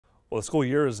Well, the school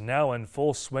year is now in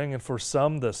full swing, and for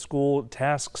some, the school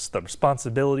tasks, the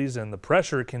responsibilities, and the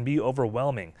pressure can be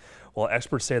overwhelming. While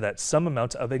experts say that some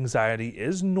amount of anxiety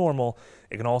is normal,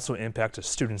 it can also impact a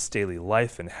student's daily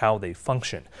life and how they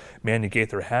function. Mandy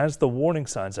Gaither has the warning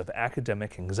signs of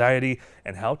academic anxiety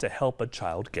and how to help a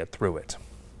child get through it.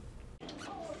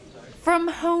 From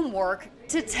homework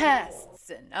to tests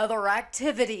and other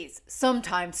activities,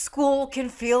 sometimes school can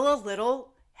feel a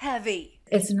little heavy.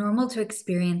 It's normal to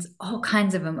experience all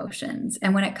kinds of emotions.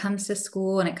 And when it comes to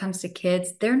school and it comes to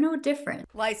kids, they're no different.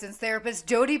 Licensed therapist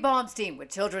Jody Baumstein with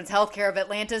Children's Healthcare of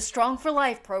Atlanta's Strong for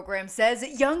Life program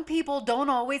says young people don't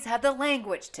always have the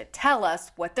language to tell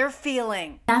us what they're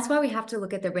feeling. That's why we have to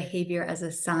look at their behavior as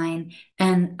a sign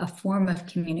and a form of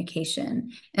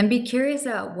communication and be curious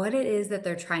about what it is that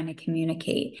they're trying to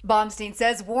communicate. Baumstein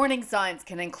says warning signs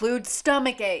can include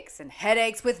stomach aches and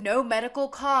headaches with no medical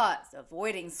cause,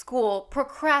 avoiding school,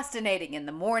 procrastinating in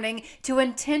the morning to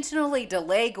intentionally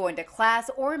delay going to class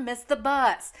or miss the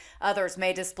bus. Others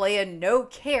may display a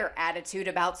no-care attitude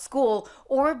about school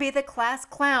or be the class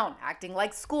clown, acting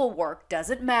like schoolwork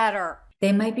doesn't matter.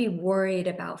 They might be worried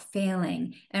about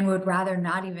failing and would rather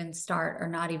not even start or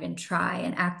not even try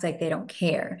and act like they don't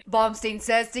care. Baumstein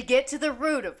says to get to the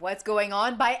root of what's going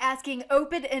on by asking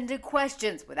open-ended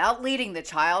questions without leading the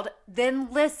child,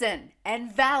 then listen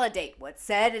and validate what's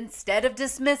said instead of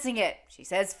dismissing it. She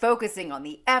says focusing on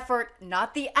the effort,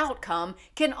 not the outcome,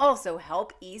 can also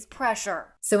help ease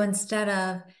pressure. So instead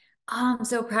of, oh, I'm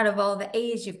so proud of all the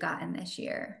A's you've gotten this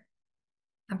year,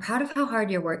 I'm proud of how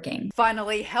hard you're working.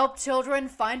 Finally, help children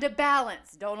find a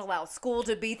balance. Don't allow school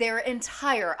to be their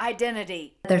entire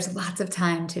identity. There's lots of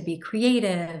time to be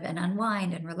creative and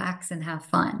unwind and relax and have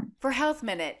fun. For Health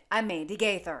Minute, I'm Mandy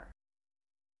Gaither.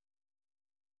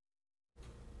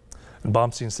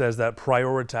 Baumstein says that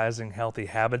prioritizing healthy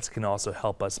habits can also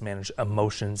help us manage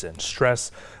emotions and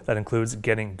stress. That includes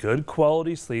getting good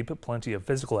quality sleep, plenty of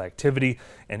physical activity,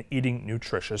 and eating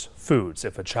nutritious foods.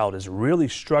 If a child is really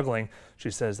struggling, she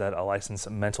says that a licensed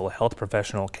mental health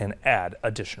professional can add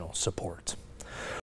additional support.